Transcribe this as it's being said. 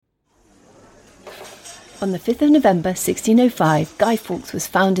On the 5th of November 1605, Guy Fawkes was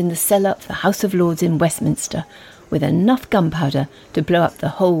found in the cellar of the House of Lords in Westminster with enough gunpowder to blow up the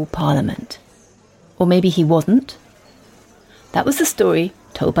whole Parliament. Or maybe he wasn't. That was the story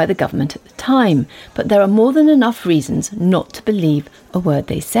told by the government at the time, but there are more than enough reasons not to believe a word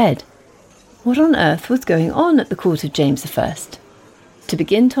they said. What on earth was going on at the court of James I? To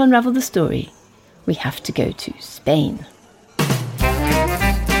begin to unravel the story, we have to go to Spain.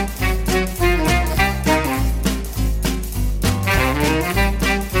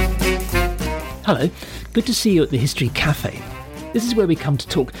 Hello, good to see you at the History Cafe. This is where we come to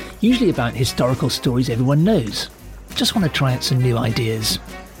talk usually about historical stories everyone knows. Just want to try out some new ideas.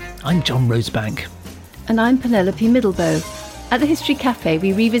 I'm John Rosebank. And I'm Penelope Middlebow. At the History Cafe,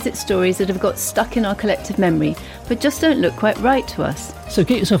 we revisit stories that have got stuck in our collective memory, but just don't look quite right to us. So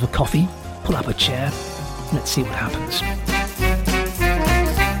get yourself a coffee, pull up a chair, and let's see what happens.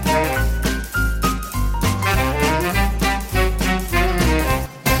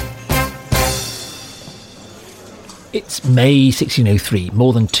 It's May 1603,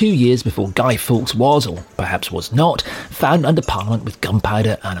 more than 2 years before Guy Fawkes was, or perhaps was not, found under Parliament with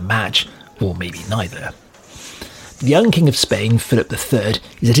gunpowder and a match, or maybe neither. The young King of Spain, Philip III,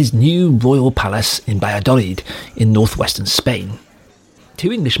 is at his new royal palace in Valladolid, in northwestern Spain.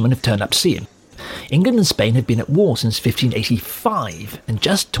 2 Englishmen have turned up to see him. England and Spain have been at war since 1585, and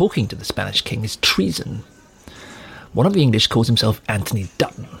just talking to the Spanish king is treason. One of the English calls himself Anthony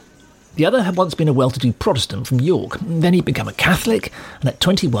Dutton. The other had once been a well-to-do Protestant from York, then he'd become a Catholic, and at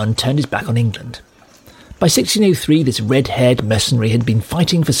 21 turned his back on England. By 1603, this red-haired mercenary had been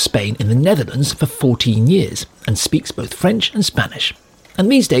fighting for Spain in the Netherlands for 14 years, and speaks both French and Spanish. And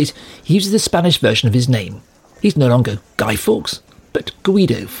these days, he uses the Spanish version of his name. He's no longer Guy Fawkes, but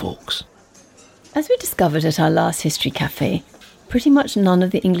Guido Fawkes. As we discovered at our last History Cafe, pretty much none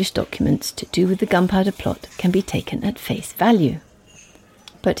of the English documents to do with the gunpowder plot can be taken at face value.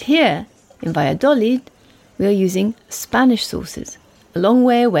 But here, in Valladolid, we are using Spanish sources, a long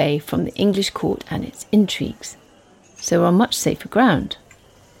way away from the English court and its intrigues, so we're on much safer ground.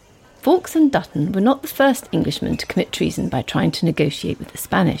 Fawkes and Dutton were not the first Englishmen to commit treason by trying to negotiate with the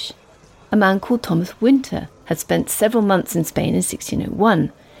Spanish. A man called Thomas Winter had spent several months in Spain in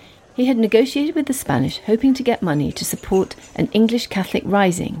 1601. He had negotiated with the Spanish, hoping to get money to support an English Catholic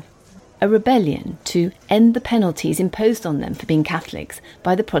rising, a rebellion to end the penalties imposed on them for being Catholics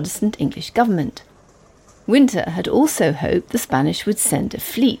by the Protestant English government. Winter had also hoped the Spanish would send a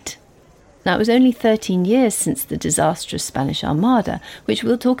fleet. Now, it was only 13 years since the disastrous Spanish Armada, which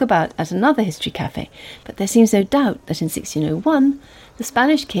we'll talk about at another History Cafe, but there seems no doubt that in 1601, the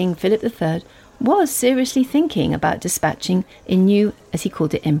Spanish king Philip III was seriously thinking about dispatching a new, as he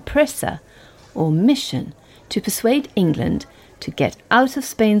called it, empresa, or mission, to persuade England to get out of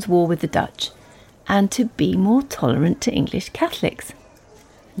Spain's war with the Dutch and to be more tolerant to English Catholics.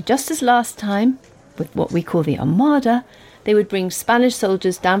 Just as last time, with what we call the Armada, they would bring Spanish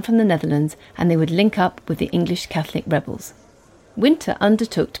soldiers down from the Netherlands and they would link up with the English Catholic rebels. Winter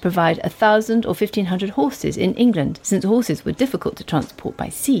undertook to provide 1,000 or 1,500 horses in England, since horses were difficult to transport by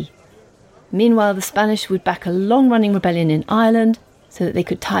sea. Meanwhile, the Spanish would back a long-running rebellion in Ireland so that they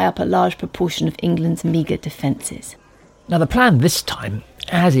could tie up a large proportion of England's meagre defences. Now the plan this time,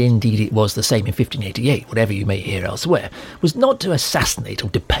 as indeed it was the same in 1588, whatever you may hear elsewhere, was not to assassinate or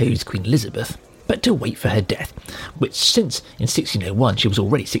depose Queen Elizabeth, but to wait for her death, which since in 1601 she was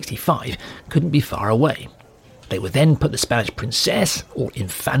already 65, couldn't be far away. They would then put the Spanish princess, or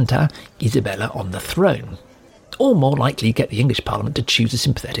Infanta, Isabella on the throne, or more likely get the English Parliament to choose a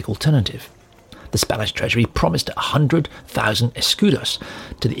sympathetic alternative. The Spanish treasury promised 100,000 escudos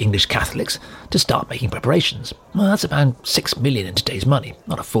to the English Catholics to start making preparations. Well, that's about 6 million in today's money.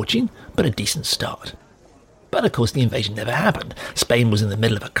 Not a fortune, but a decent start. But of course the invasion never happened. Spain was in the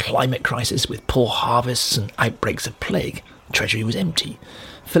middle of a climate crisis with poor harvests and outbreaks of plague. The treasury was empty.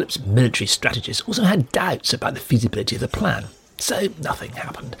 Philip's military strategists also had doubts about the feasibility of the plan. So nothing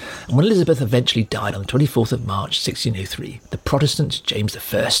happened. And when Elizabeth eventually died on the 24th of March 1603, the Protestant James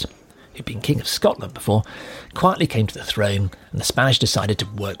I, who'd been King of Scotland before, quietly came to the throne, and the Spanish decided to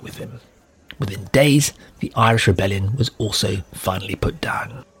work with him. Within days, the Irish rebellion was also finally put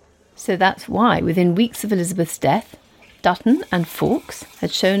down. So that's why, within weeks of Elizabeth's death, Dutton and Fawkes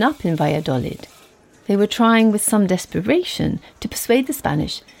had shown up in Valladolid. They were trying with some desperation to persuade the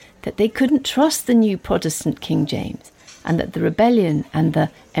Spanish that they couldn't trust the new Protestant King James, and that the rebellion and the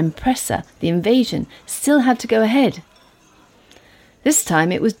empresa, the invasion, still had to go ahead. This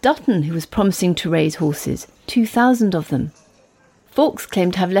time it was Dutton who was promising to raise horses, 2,000 of them. Fawkes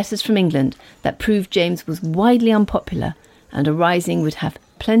claimed to have letters from England that proved James was widely unpopular and a rising would have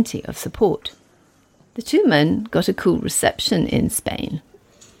plenty of support. The two men got a cool reception in Spain.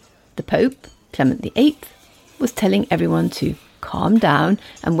 The Pope, Clement VIII, was telling everyone to calm down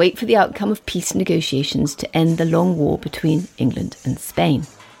and wait for the outcome of peace negotiations to end the long war between England and Spain.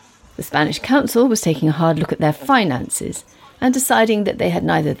 The Spanish Council was taking a hard look at their finances and deciding that they had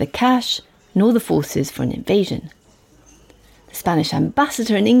neither the cash nor the forces for an invasion. The Spanish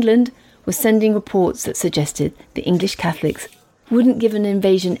ambassador in England was sending reports that suggested the English Catholics wouldn't give an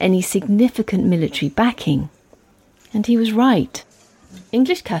invasion any significant military backing. And he was right.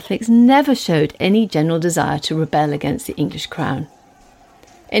 English Catholics never showed any general desire to rebel against the English crown.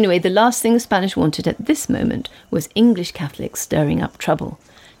 Anyway, the last thing the Spanish wanted at this moment was English Catholics stirring up trouble,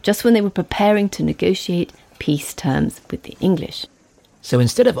 just when they were preparing to negotiate peace terms with the English. So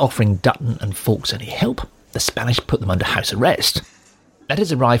instead of offering Dutton and Fawkes any help, the Spanish put them under house arrest.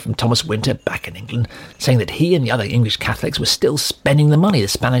 Letters arrived from Thomas Winter back in England, saying that he and the other English Catholics were still spending the money the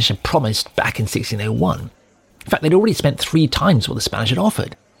Spanish had promised back in 1601. In fact, they'd already spent 3 times what the Spanish had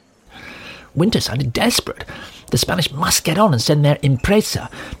offered. Winter sounded desperate. The Spanish must get on and send their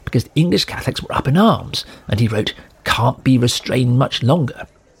impresa, because the English Catholics were up in arms, and he wrote, "Can't be restrained much longer."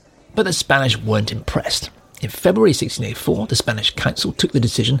 But the Spanish weren't impressed. In February 1604, the Spanish council took the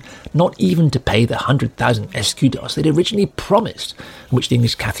decision not even to pay the 100,000 escudos they'd originally promised, which the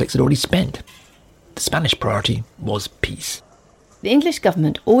English Catholics had already spent. The Spanish priority was peace. The English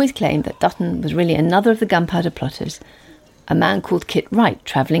government always claimed that Dutton was really another of the Gunpowder plotters, a man called Kit Wright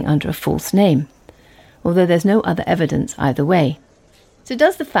travelling under a false name, although there's no other evidence either way. So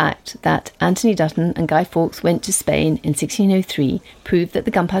does the fact that Anthony Dutton and Guy Fawkes went to Spain in 1603 prove that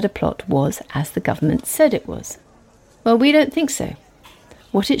the Gunpowder Plot was as the government said it was? Well, we don't think so.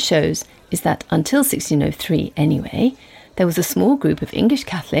 What it shows is that until 1603 anyway, there was a small group of English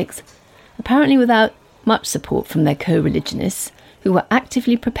Catholics, apparently without much support from their co-religionists, who were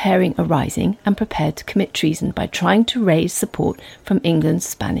actively preparing a rising and prepared to commit treason by trying to raise support from England's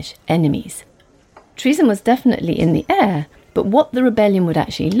Spanish enemies. Treason was definitely in the air, but what the rebellion would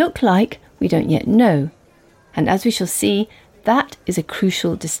actually look like, we don't yet know. And as we shall see, that is a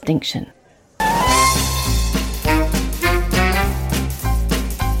crucial distinction.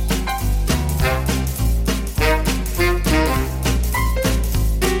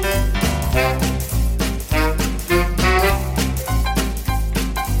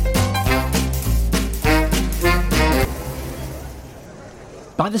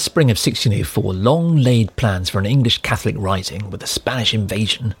 By the spring of 1604, long-laid plans for an English Catholic rising with a Spanish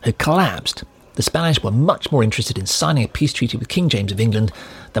invasion had collapsed. The Spanish were much more interested in signing a peace treaty with King James of England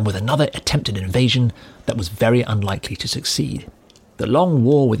than with another attempted invasion that was very unlikely to succeed. The long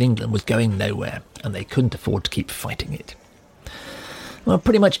war with England was going nowhere, and they couldn't afford to keep fighting it. Well,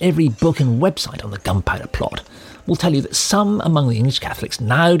 pretty much every book and website on the Gunpowder Plot will tell you that some among the English Catholics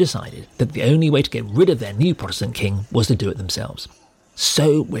now decided that the only way to get rid of their new Protestant king was to do it themselves.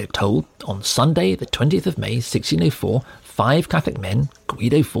 So, we're told, on Sunday, the 20th of May, 1604, 5 Catholic men,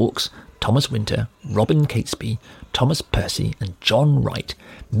 Guido Fawkes, Thomas Winter, Robin Catesby, Thomas Percy and John Wright,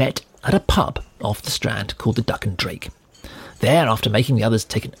 met at a pub off the Strand called the Duck and Drake. There, after making the others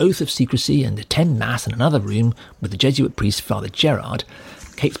take an oath of secrecy and attend Mass in another room with the Jesuit priest Father Gerard,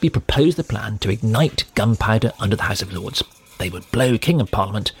 Catesby proposed the plan to ignite gunpowder under the House of Lords. They would blow King and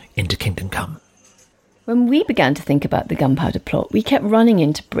Parliament into Kingdom Come. When we began to think about the Gunpowder Plot, we kept running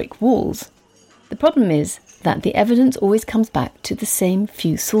into brick walls. The problem is that the evidence always comes back to the same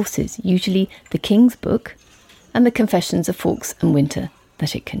few sources, usually the King's Book and the Confessions of Fawkes and Winter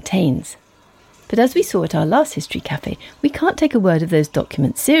that it contains. But as we saw at our last History Cafe, we can't take a word of those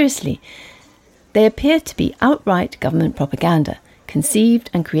documents seriously. They appear to be outright government propaganda, conceived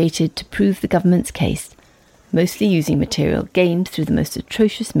and created to prove the government's case, mostly using material gained through the most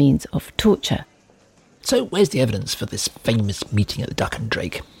atrocious means of torture. So where's the evidence for this famous meeting at the Duck and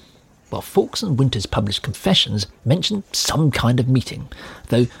Drake? Well, Fawkes and Winter's published confessions mention some kind of meeting,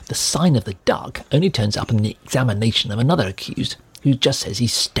 though the sign of the duck only turns up in the examination of another accused, who just says he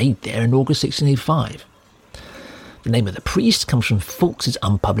stayed there in August 1605. The name of the priest comes from Fawkes'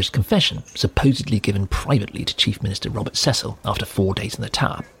 unpublished confession, supposedly given privately to Chief Minister Robert Cecil after 4 days in the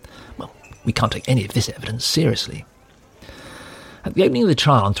Tower. Well, we can't take any of this evidence seriously. At the opening of the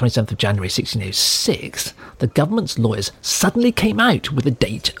trial on 27th of January 1606, the government's lawyers suddenly came out with a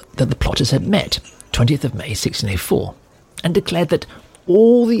date that the plotters had met, 20th of May 1604, and declared that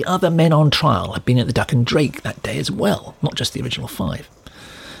all the other men on trial had been at the Duck and Drake that day as well, not just the original 5.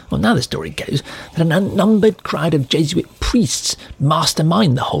 Well, now the story goes that an unnumbered crowd of Jesuit priests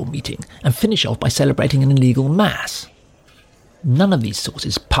mastermind the whole meeting and finish off by celebrating an illegal mass. None of these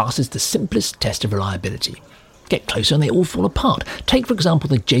sources passes the simplest test of reliability. get closer and they all fall apart. Take, for example,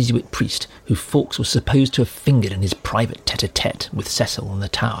 the Jesuit priest who Fawkes was supposed to have fingered in his private tete-a-tete with Cecil in the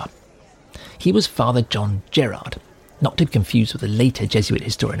Tower. He was Father John Gerard, not to be confused with a later Jesuit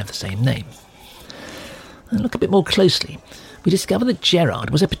historian of the same name. And look a bit more closely. We discover that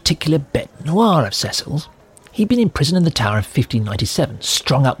Gerard was a particular bête noire of Cecil's. He'd been imprisoned in the Tower in 1597,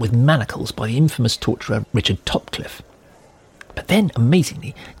 strung up with manacles by the infamous torturer Richard Topcliffe. But then,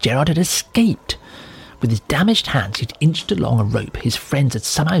 amazingly, Gerard had escaped. With his damaged hands, he'd inched along a rope his friends had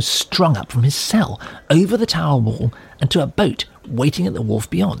somehow strung up from his cell, over the tower wall, and to a boat waiting at the wharf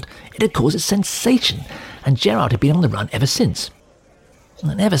beyond. It had caused a sensation, and Gerard had been on the run ever since.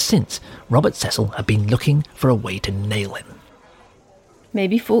 And ever since, Robert Cecil had been looking for a way to nail him.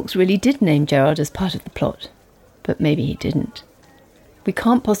 Maybe Fawkes really did name Gerard as part of the plot, but maybe he didn't. We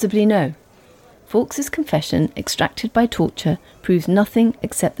can't possibly know. Fawkes' confession, extracted by torture, proves nothing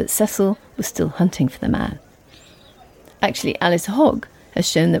except that Cecil was still hunting for the man. Actually, Alice Hogg has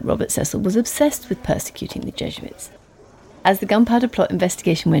shown that Robert Cecil was obsessed with persecuting the Jesuits. As the Gunpowder Plot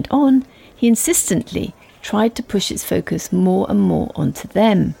investigation went on, he insistently tried to push its focus more and more onto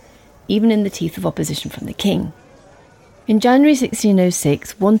them, even in the teeth of opposition from the king. In January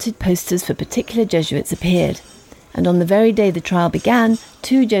 1606, wanted posters for particular Jesuits appeared, and on the very day the trial began,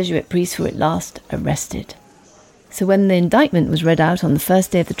 2 Jesuit priests were at last arrested. So when the indictment was read out on the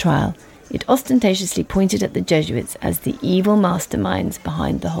first day of the trial, it ostentatiously pointed at the Jesuits as the evil masterminds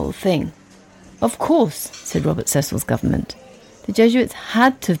behind the whole thing. Of course, said Robert Cecil's government. The Jesuits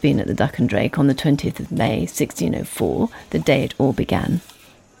had to have been at the Duck and Drake on the 20th of May, 1604, the day it all began.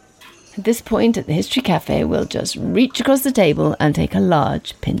 At this point at the History Cafe, we'll just reach across the table and take a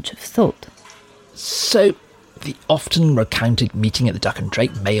large pinch of salt. So, the often recounted meeting at the Duck and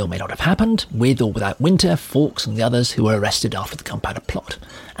Drake may or may not have happened, with or without Winter, Fawkes and the others who were arrested after the Gunpowder Plot,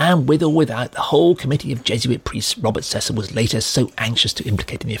 and with or without the whole committee of Jesuit priests Robert Cecil was later so anxious to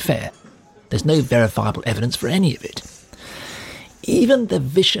implicate in the affair. There's no verifiable evidence for any of it. Even the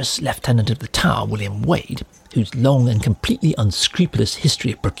vicious Lieutenant of the Tower, William Wade, whose long and completely unscrupulous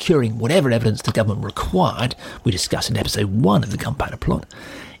history of procuring whatever evidence the government required, we discussed in episode 1 of the Gunpowder Plot,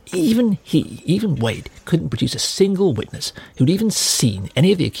 even Wade, couldn't produce a single witness who'd even seen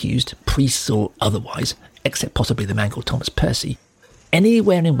any of the accused, priests or otherwise, except possibly the man called Thomas Percy,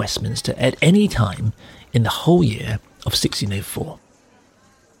 anywhere in Westminster at any time in the whole year of 1604.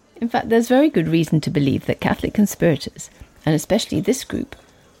 In fact, there's very good reason to believe that Catholic conspirators, and especially this group,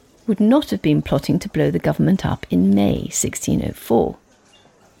 would not have been plotting to blow the government up in May 1604.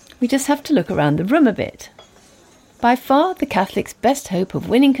 We just have to look around the room a bit. By far, the Catholics' best hope of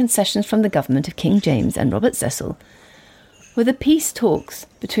winning concessions from the government of King James and Robert Cecil were the peace talks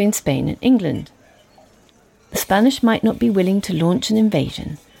between Spain and England. The Spanish might not be willing to launch an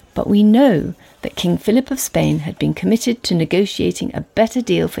invasion, but we know that King Philip of Spain had been committed to negotiating a better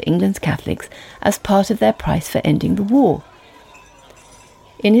deal for England's Catholics as part of their price for ending the war.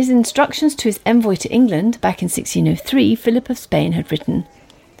 In his instructions to his envoy to England back in 1603, Philip of Spain had written,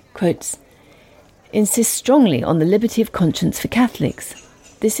 quotes, "Insist strongly on the liberty of conscience for Catholics.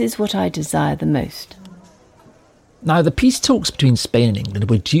 This is what I desire the most." Now, the peace talks between Spain and England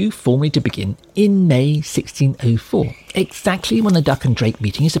were due formally to begin in May 1604, exactly when the Duck and Drake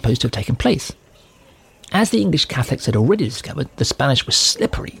meeting is supposed to have taken place. As the English Catholics had already discovered, the Spanish were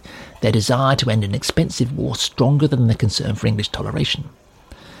slippery, their desire to end an expensive war stronger than their concern for English toleration.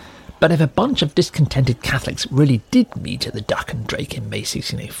 But if a bunch of discontented Catholics really did meet at the Duck and Drake in May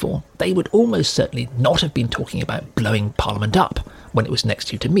 1604, they would almost certainly not have been talking about blowing Parliament up when it was next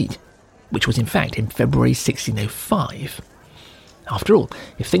due to meet, which was in fact in February 1605. After all,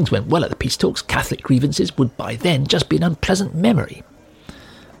 if things went well at the peace talks, Catholic grievances would by then just be an unpleasant memory.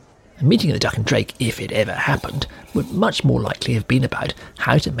 A meeting at the Duck and Drake, if it ever happened, would much more likely have been about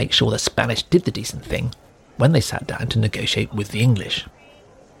how to make sure the Spanish did the decent thing when they sat down to negotiate with the English.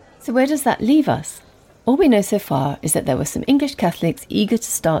 So where does that leave us? All we know so far is that there were some English Catholics eager to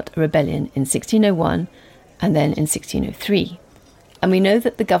start a rebellion in 1601 and then in 1603. And we know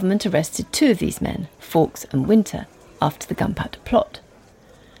that the government arrested 2 of these men, Fawkes and Winter, after the Gunpowder Plot.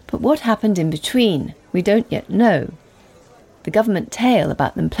 But what happened in between, we don't yet know. The government tale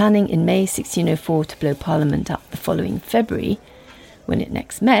about them planning in May 1604 to blow Parliament up the following February, when it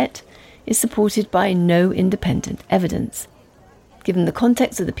next met, is supported by no independent evidence. Given the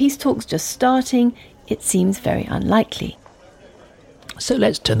context of the peace talks just starting, it seems very unlikely. So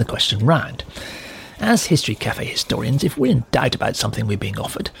let's turn the question round. As History Cafe historians, if we're in doubt about something we're being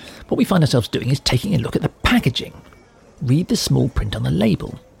offered, what we find ourselves doing is taking a look at the packaging. Read the small print on the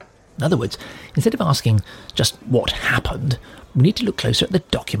label. In other words, instead of asking just what happened, we need to look closer at the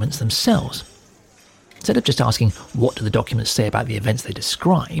documents themselves. instead of just asking what do the documents say about the events they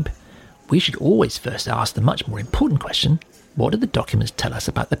describe, we should always first ask the much more important question, what do the documents tell us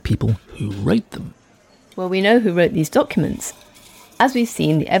about the people who wrote them? Well, we know who wrote these documents. As we've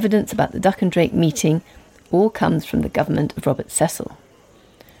seen, the evidence about the Duck and Drake meeting all comes from the government of Robert Cecil.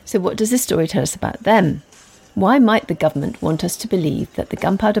 So what does this story tell us about them? Why might the government want us to believe that the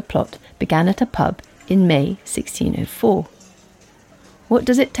Gunpowder Plot began at a pub in May 1604? What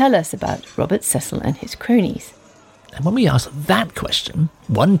does it tell us about Robert Cecil and his cronies? And when we ask that question,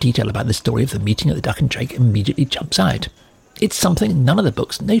 one detail about the story of the meeting at the Duck and Drake immediately jumps out. It's something none of the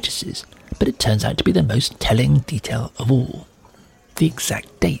books notices, but it turns out to be the most telling detail of all. The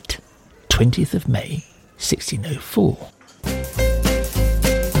exact date, 20th of May, 1604.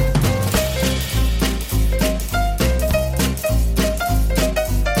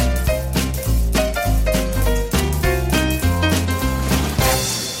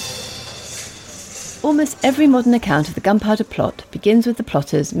 Almost every modern account of the Gunpowder Plot begins with the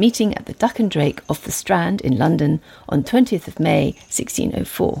plotters meeting at the Duck and Drake off the Strand in London on 20th of May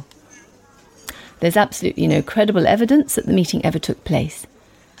 1604. There's absolutely no credible evidence that the meeting ever took place,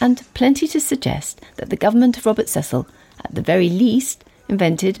 and plenty to suggest that the government of Robert Cecil, at the very least,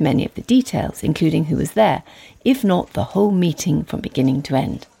 invented many of the details, including who was there, if not the whole meeting from beginning to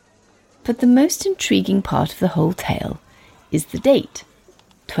end. But the most intriguing part of the whole tale is the date,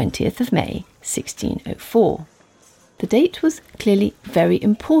 20th of May 1604. The date was clearly very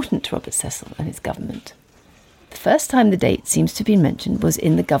important to Robert Cecil and his government. The first time the date seems to have been mentioned was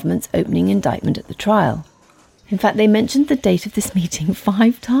in the government's opening indictment at the trial. In fact, they mentioned the date of this meeting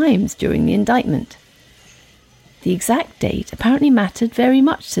 5 times during the indictment. The exact date apparently mattered very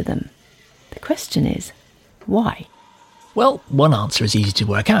much to them. The question is, why? Well, one answer is easy to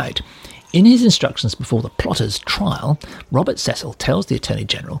work out. In his instructions before the plotters' trial, Robert Cecil tells the Attorney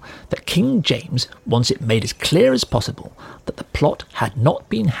General that King James wants it made as clear as possible that the plot had not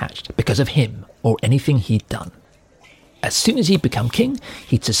been hatched because of him or anything he'd done. As soon as he'd become king,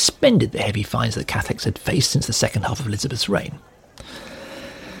 he'd suspended the heavy fines that Catholics had faced since the second half of Elizabeth's reign.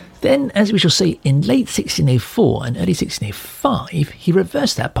 Then, as we shall see, in late 1604 and early 1605, he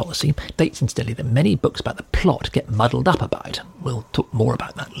reversed that policy, dates incidentally that many books about the plot get muddled up about. We'll talk more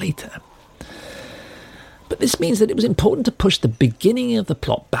about that later. But this means that it was important to push the beginning of the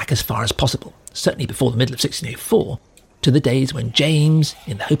plot back as far as possible, certainly before the middle of 1604, to the days when James,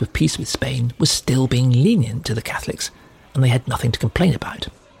 in the hope of peace with Spain, was still being lenient to the Catholics, and they had nothing to complain about.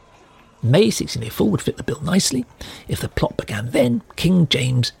 May 1604 would fit the bill nicely. If the plot began then, King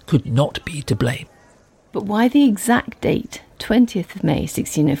James could not be to blame. But why the exact date, 20th of May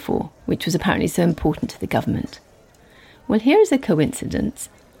 1604, which was apparently so important to the government? Well, here is a coincidence,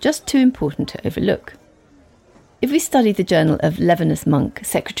 just too important to overlook. If we study the journal of Levinus Monk,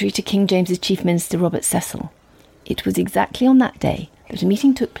 secretary to King James's chief minister Robert Cecil, it was exactly on that day that a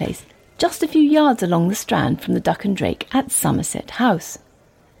meeting took place just a few yards along the Strand from the Duck and Drake at Somerset House.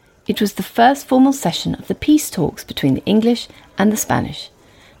 It was the first formal session of the peace talks between the English and the Spanish.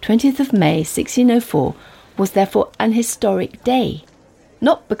 20th of May 1604 was therefore an historic day,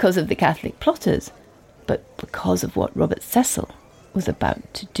 not because of the Catholic plotters, but because of what Robert Cecil was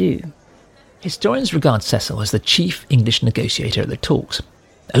about to do. Historians regard Cecil as the chief English negotiator at the talks.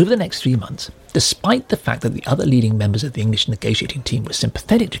 Over the next 3 months, despite the fact that the other leading members of the English negotiating team were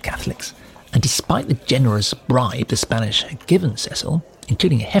sympathetic to Catholics, and despite the generous bribe the Spanish had given Cecil,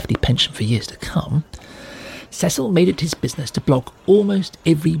 including a hefty pension for years to come, Cecil made it his business to block almost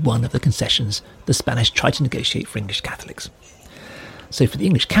every one of the concessions the Spanish tried to negotiate for English Catholics. So for the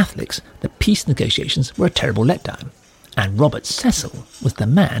English Catholics, the peace negotiations were a terrible letdown, and Robert Cecil was the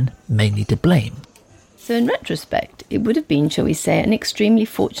man mainly to blame. So in retrospect, it would have been, shall we say, an extremely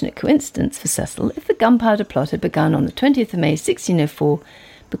fortunate coincidence for Cecil if the Gunpowder Plot had begun on the 20th of May 1604,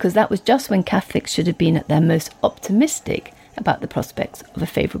 because that was just when Catholics should have been at their most optimistic about the prospects of a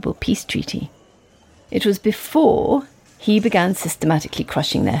favourable peace treaty. It was before he began systematically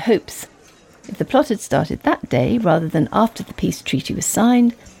crushing their hopes. If the plot had started that day rather than after the peace treaty was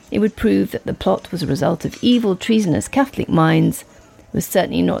signed, it would prove that the plot was a result of evil, treasonous Catholic minds. It was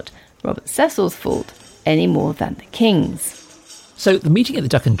certainly not Robert Cecil's fault any more than the King's. So the meeting at the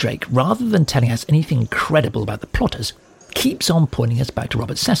Duck and Drake, rather than telling us anything credible about the plotters, keeps on pointing us back to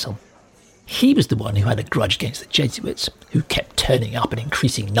Robert Cecil. He was the one who had a grudge against the Jesuits, who kept turning up in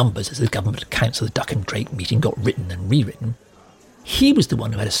increasing numbers as the government accounts of the Duck and Drake meeting got written and rewritten. He was the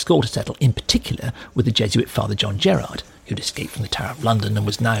one who had a score to settle, in particular with the Jesuit Father John Gerard, who'd escaped from the Tower of London and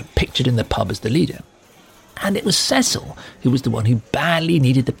was now pictured in the pub as the leader. And it was Cecil who was the one who badly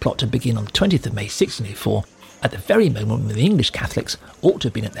needed the plot to begin on the 20th of May 1604, at the very moment when the English Catholics ought to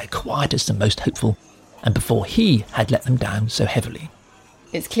have been at their quietest and most hopeful, and before he had let them down so heavily.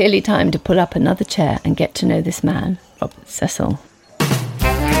 It's clearly time to pull up another chair and get to know this man, Robert Cecil.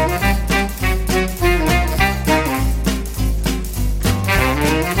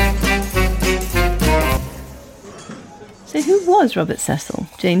 So who was Robert Cecil,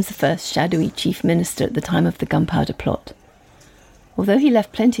 James I's shadowy chief minister at the time of the Gunpowder Plot? Although he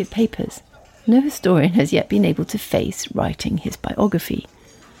left plenty of papers, no historian has yet been able to face writing his biography.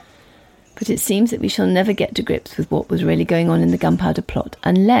 But it seems that we shall never get to grips with what was really going on in the Gunpowder Plot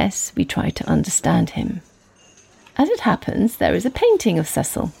unless we try to understand him. As it happens, there is a painting of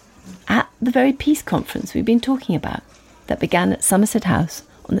Cecil at the very peace conference we've been talking about that began at Somerset House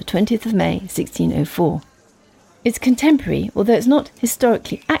on the 20th of May 1604. It's contemporary, although it's not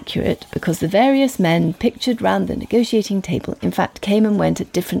historically accurate, because the various men pictured round the negotiating table in fact came and went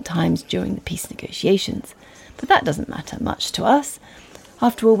at different times during the peace negotiations. But that doesn't matter much to us.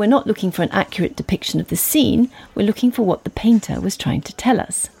 After all, we're not looking for an accurate depiction of the scene, we're looking for what the painter was trying to tell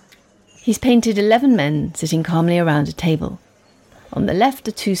us. He's painted 11 men sitting calmly around a table. On the left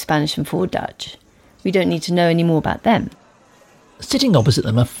are 2 Spanish and 4 Dutch. We don't need to know any more about them. Sitting opposite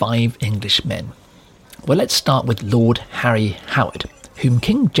them are 5 English men. Well, let's start with Lord Harry Howard, whom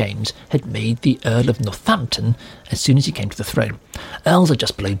King James had made the Earl of Northampton as soon as he came to the throne. Earls are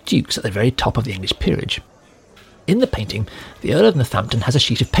just below dukes at the very top of the English peerage. In the painting, the Earl of Northampton has a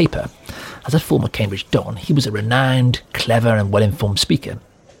sheet of paper. As a former Cambridge Don, he was a renowned, clever and well-informed speaker,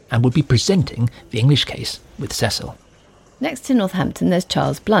 and would be presenting the English case with Cecil. Next to Northampton, there's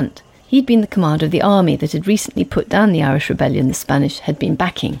Charles Blunt. He'd been the commander of the army that had recently put down the Irish rebellion the Spanish had been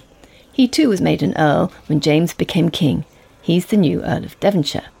backing. He too was made an earl when James became king. He's the new Earl of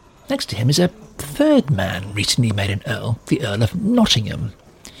Devonshire. Next to him is a 3rd man recently made an earl, the Earl of Nottingham.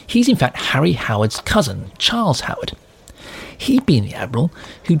 He's in fact Harry Howard's cousin, Charles Howard. He'd been the admiral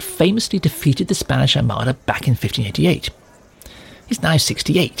who'd famously defeated the Spanish Armada back in 1588. He's now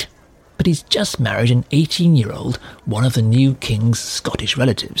 68, but he's just married an 18-year-old, one of the new king's Scottish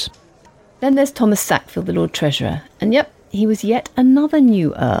relatives. Then there's Thomas Sackville, the Lord Treasurer, and yep, he was yet another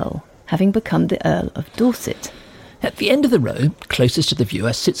new earl, having become the Earl of Dorset. At the end of the row, closest to the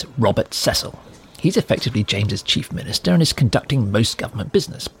viewer, sits Robert Cecil. He's effectively James's chief minister and is conducting most government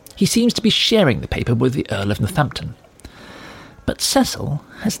business. He seems to be sharing the paper with the Earl of Northampton. But Cecil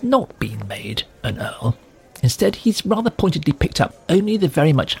has not been made an earl. Instead, he's rather pointedly picked up only the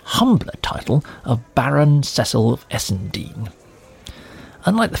very much humbler title of Baron Cecil of Essendine.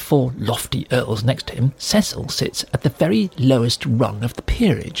 Unlike the 4 lofty earls next to him, Cecil sits at the very lowest rung of the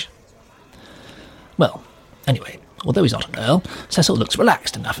peerage. Well, anyway, although he's not an earl, Cecil looks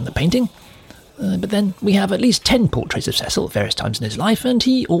relaxed enough in the painting. But then we have at least 10 portraits of Cecil at various times in his life, and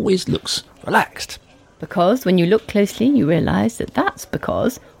he always looks relaxed. Because when you look closely, you realise that that's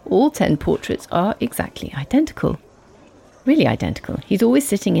because all 10 portraits are exactly identical. Really identical. He's always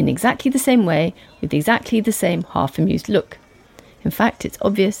sitting in exactly the same way, with exactly the same half-amused look. In fact, it's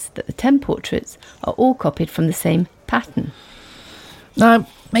obvious that the 10 portraits are all copied from the same pattern. Now,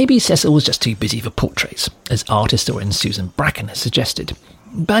 maybe Cecil was just too busy for portraits, as art historian Susan Bracken has suggested.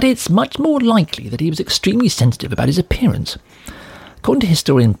 But it's much more likely that he was extremely sensitive about his appearance. According to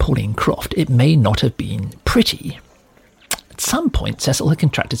historian Pauline Croft, it may not have been pretty. At some point, Cecil had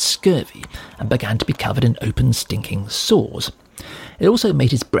contracted scurvy and began to be covered in open, stinking sores. It also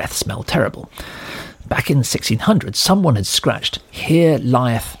made his breath smell terrible. Back in the 1600s, someone had scratched "Here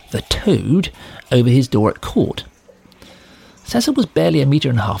lieth the toad" over his door at court. Cecil was barely 1.5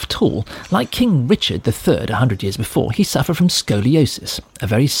 meters tall. Like King Richard III 100 years before, he suffered from scoliosis, a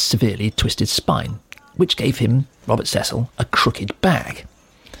very severely twisted spine, which gave him, Robert Cecil, a crooked back.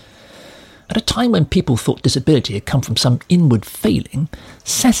 At a time when people thought disability had come from some inward failing,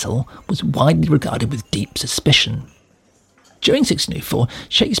 Cecil was widely regarded with deep suspicion. During 1604,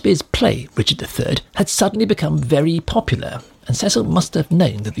 Shakespeare's play, Richard III, had suddenly become very popular, and Cecil must have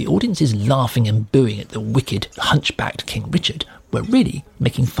known that the audiences laughing and booing at the wicked, hunchbacked King Richard were really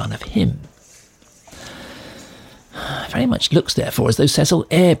making fun of him. Very much looks, therefore, as though Cecil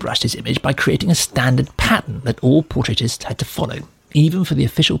airbrushed his image by creating a standard pattern that all portraitists had to follow, even for the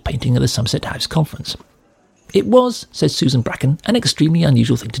official painting of the Somerset House Conference. It was, says Susan Bracken, an extremely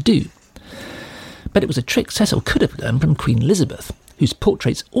unusual thing to do. But it was a trick Cecil could have learned from Queen Elizabeth, whose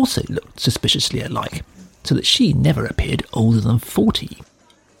portraits also looked suspiciously alike, so that she never appeared older than 40.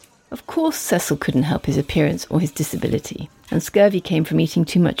 Of course Cecil couldn't help his appearance or his disability, and scurvy came from eating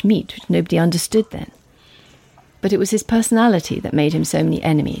too much meat, which nobody understood then. But it was his personality that made him so many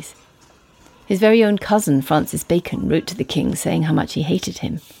enemies. His very own cousin, Francis Bacon, wrote to the king saying how much he hated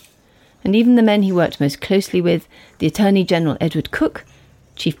him. And even the men he worked most closely with, the Attorney General Edward Coke,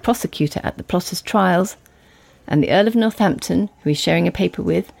 chief prosecutor at the plotters' trials, and the Earl of Northampton, who he's sharing a paper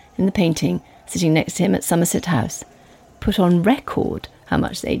with in the painting, sitting next to him at Somerset House, put on record how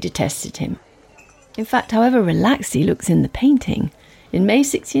much they detested him. In fact, however relaxed he looks in the painting, in May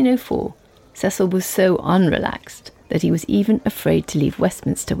 1604, Cecil was so unrelaxed that he was even afraid to leave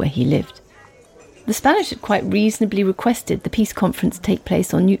Westminster where he lived. The Spanish had quite reasonably requested the peace conference take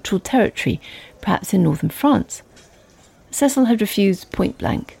place on neutral territory, perhaps in northern France. Cecil had refused point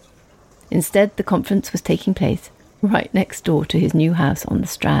blank. Instead, the conference was taking place right next door to his new house on the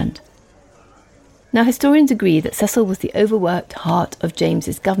Strand. Now, historians agree that Cecil was the overworked heart of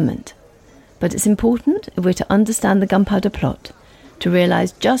James's government, but it's important, if we're to understand the Gunpowder Plot, to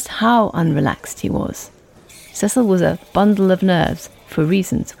realise just how unrelaxed he was. Cecil was a bundle of nerves for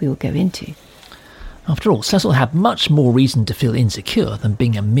reasons we will go into. After all, Cecil had much more reason to feel insecure than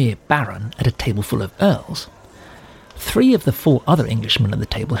being a mere baron at a table full of earls. 3 of the 4 other Englishmen at the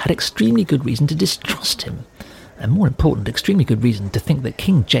table had extremely good reason to distrust him, and more important, extremely good reason to think that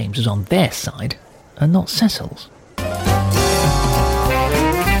King James was on their side and not Cecil's.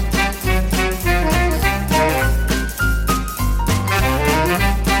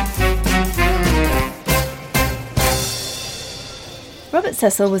 Robert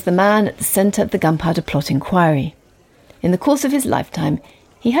Cecil was the man at the centre of the Gunpowder Plot inquiry. In the course of his lifetime,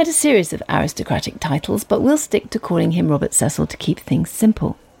 he had a series of aristocratic titles, but we'll stick to calling him Robert Cecil to keep things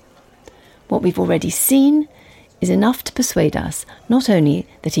simple. What we've already seen is enough to persuade us not only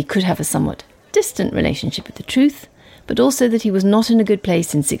that he could have a somewhat distant relationship with the truth, but also that he was not in a good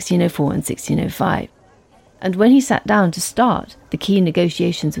place in 1604 and 1605. And when he sat down to start the key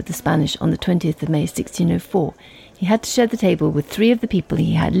negotiations with the Spanish on the 20th of May 1604, he had to share the table with 3 of the people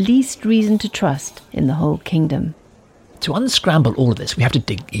he had least reason to trust in the whole kingdom. To unscramble all of this, we have to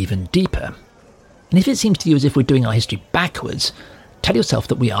dig even deeper. And if it seems to you as if we're doing our history backwards, tell yourself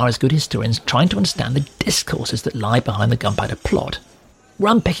that we are, as good historians, trying to understand the discourses that lie behind the Gunpowder Plot.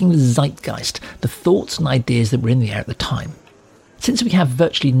 We're unpicking the zeitgeist, the thoughts and ideas that were in the air at the time. Since we have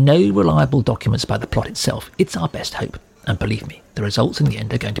virtually no reliable documents about the plot itself, it's our best hope. And believe me, the results in the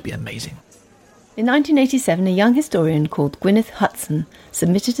end are going to be amazing. In 1987, a young historian called Gwyneth Hudson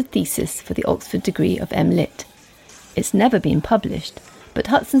submitted a thesis for the Oxford degree of M.Lit. It's never been published, but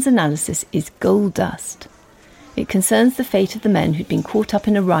Hudson's analysis is gold dust. It concerns the fate of the men who'd been caught up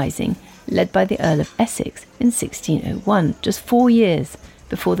in a rising led by the Earl of Essex in 1601, just 4 years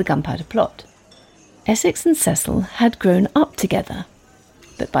before the Gunpowder Plot. Essex and Cecil had grown up together,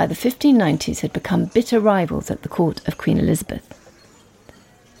 but by the 1590s had become bitter rivals at the court of Queen Elizabeth.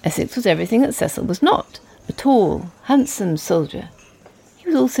 Essex was everything that Cecil was not, a tall, handsome soldier. He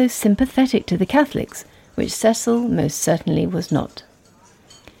was also sympathetic to the Catholics, which Cecil most certainly was not.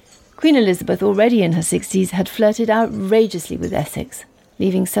 Queen Elizabeth, already in her 60s, had flirted outrageously with Essex,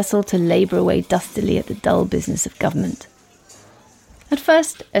 leaving Cecil to labour away dustily at the dull business of government. At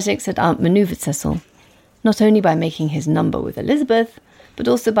first, Essex had outmanoeuvred Cecil, not only by making his number with Elizabeth, but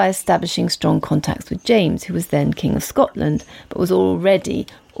also by establishing strong contacts with James, who was then King of Scotland, but was already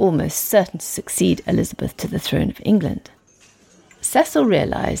almost certain to succeed Elizabeth to the throne of England. Cecil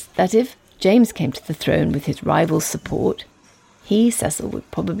realised that if James came to the throne with his rival's support, he, Cecil, would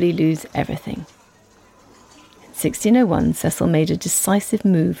probably lose everything. In 1601, Cecil made a decisive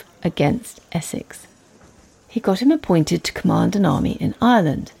move against Essex. He got him appointed to command an army in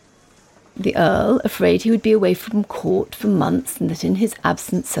Ireland. The Earl, afraid he would be away from court for months and that in his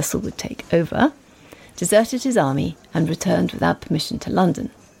absence Cecil would take over, deserted his army and returned without permission to London.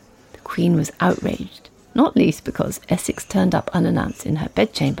 The Queen was outraged, not least because Essex turned up unannounced in her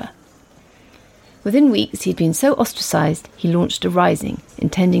bedchamber. Within weeks he'd been so ostracised he launched a rising,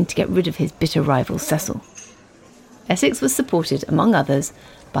 intending to get rid of his bitter rival Cecil. Essex was supported, among others,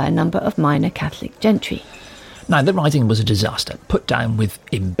 by a number of minor Catholic gentry. Now, the rising was a disaster, put down with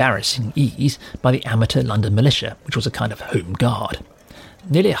embarrassing ease by the amateur London militia, which was a kind of home guard.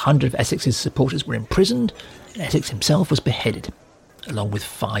 Nearly 100 of Essex's supporters were imprisoned, and Essex himself was beheaded, along with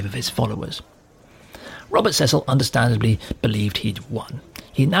 5 of his followers. Robert Cecil understandably believed he'd won.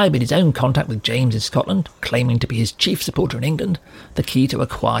 He had now made his own contact with James in Scotland, claiming to be his chief supporter in England, the key to a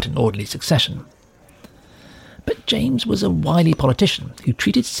quiet and orderly succession. But James was a wily politician who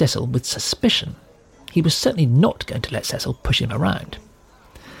treated Cecil with suspicion. He was certainly not going to let Cecil push him around.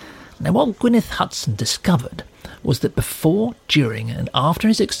 Now, what Gwyneth Hudson discovered was that before, during and after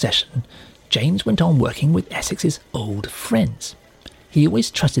his accession, James went on working with Essex's old friends. He always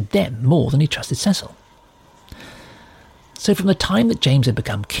trusted them more than he trusted Cecil. So from the time that James had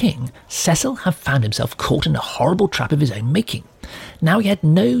become king, Cecil had found himself caught in a horrible trap of his own making. Now he had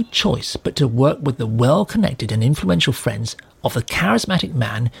no choice but to work with the well-connected and influential friends of the charismatic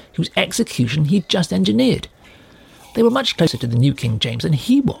man whose execution he'd just engineered. They were much closer to the new King James than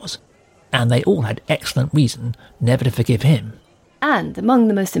he was, and they all had excellent reason never to forgive him. And among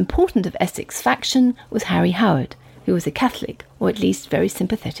the most important of Essex faction was Harry Howard, who was a Catholic, or at least very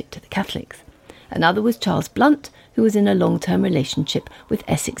sympathetic to the Catholics. Another was Charles Blount, who was in a long-term relationship with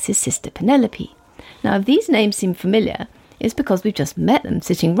Essex's sister Penelope. Now, if these names seem familiar, it's because we've just met them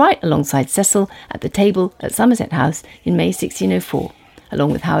sitting right alongside Cecil at the table at Somerset House in May 1604,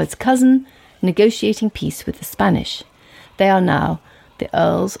 along with Howard's cousin, negotiating peace with the Spanish. They are now the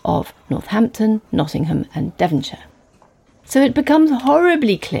Earls of Northampton, Nottingham and Devonshire. So it becomes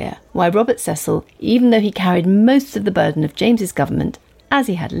horribly clear why Robert Cecil, even though he carried most of the burden of James's government, as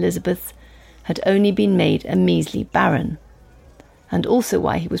he had Elizabeth's, had only been made a measly baron, and also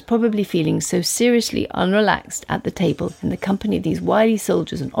why he was probably feeling so seriously unrelaxed at the table in the company of these wily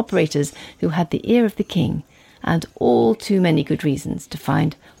soldiers and operators who had the ear of the king, and all too many good reasons to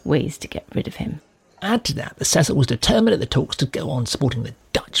find ways to get rid of him. Add to that Cecil was determined at the talks to go on supporting the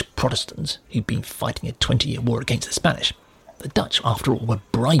Dutch Protestants who'd been fighting a 20-year war against the Spanish. The Dutch, after all, were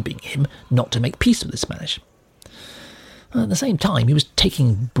bribing him not to make peace with the Spanish. At the same time, he was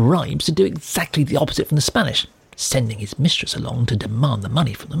taking bribes to do exactly the opposite from the Spanish, sending his mistress along to demand the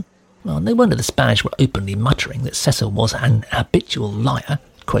money from them. Well, no wonder the Spanish were openly muttering that Cecil was an habitual liar,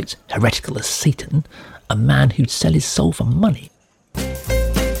 quote, heretical as Satan, a man who'd sell his soul for money.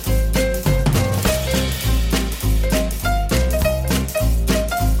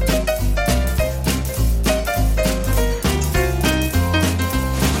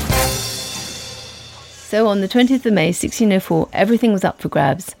 So on the 20th of May 1604, everything was up for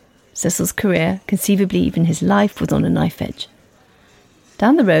grabs. Cecil's career, conceivably even his life, was on a knife edge.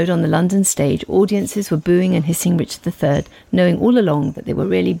 Down the road on the London stage, audiences were booing and hissing Richard III, knowing all along that they were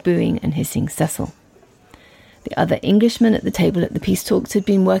really booing and hissing Cecil. The other Englishmen at the table at the peace talks had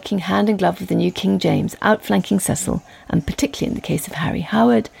been working hand in glove with the new King James, outflanking Cecil, and particularly in the case of Harry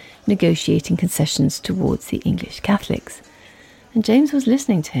Howard, negotiating concessions towards the English Catholics. And James was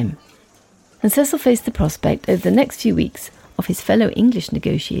listening to him. And Cecil faced the prospect over the next few weeks of his fellow English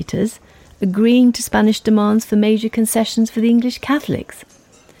negotiators agreeing to Spanish demands for major concessions for the English Catholics.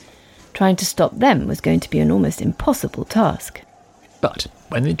 Trying to stop them was going to be an almost impossible task. But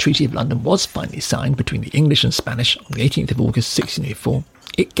when the Treaty of London was finally signed between the English and Spanish on the 18th of August 1604,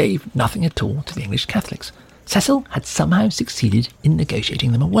 it gave nothing at all to the English Catholics. Cecil had somehow succeeded in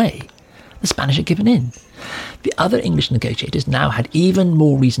negotiating them away. The Spanish had given in. The other English negotiators now had even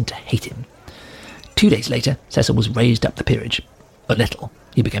more reason to hate him. 2 days later, Cecil was raised up the peerage. A little.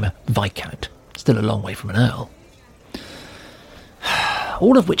 He became a viscount, still a long way from an earl.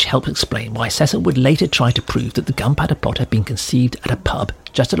 All of which helps explain why Cecil would later try to prove that the Gunpowder Plot had been conceived at a pub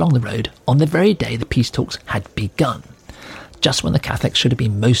just along the road on the very day the peace talks had begun, just when the Catholics should have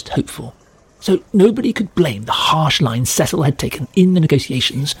been most hopeful. So nobody could blame the harsh line Cecil had taken in the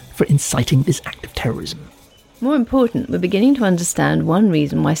negotiations for inciting this act of terrorism. More important, we're beginning to understand one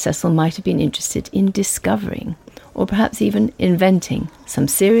reason why Cecil might have been interested in discovering, or perhaps even inventing, some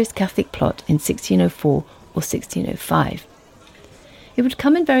serious Catholic plot in 1604 or 1605. It would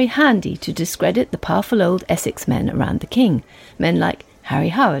come in very handy to discredit the powerful old Essex men around the king, men like Harry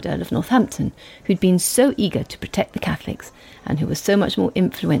Howard, Earl of Northampton, who'd been so eager to protect the Catholics and who was so much more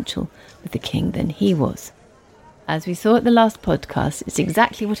influential with the king than he was. As we saw at the last podcast, it's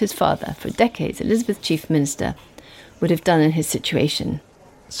exactly what his father, for decades Elizabeth's chief minister, would have done in his situation.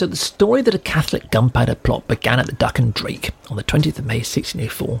 So the story that a Catholic gunpowder plot began at the Duck and Drake on the 20th of May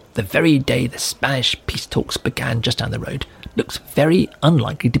 1604, the very day the Spanish peace talks began just down the road, looks very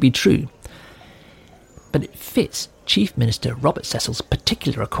unlikely to be true. But it fits Chief Minister Robert Cecil's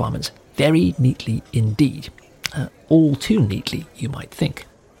particular requirements very neatly indeed. All too neatly, you might think.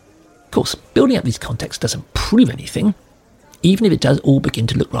 Of course, building up these contexts doesn't prove anything, even if it does all begin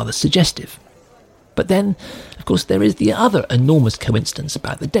to look rather suggestive. But then, of course, there is the other enormous coincidence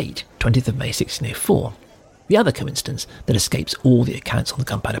about the date, 20th of May 1604. The other coincidence that escapes all the accounts on the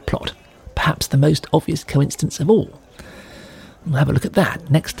Gunpowder Plot, perhaps the most obvious coincidence of all. We'll have a look at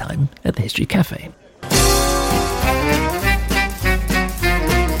that next time at the History Cafe.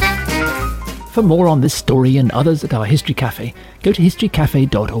 For more on this story and others at our History Cafe, go to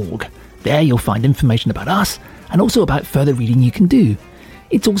historycafe.org. There you'll find information about us and also about further reading you can do.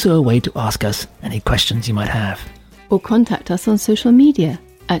 It's also a way to ask us any questions you might have. Or contact us on social media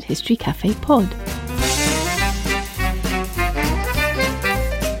at History Cafe Pod.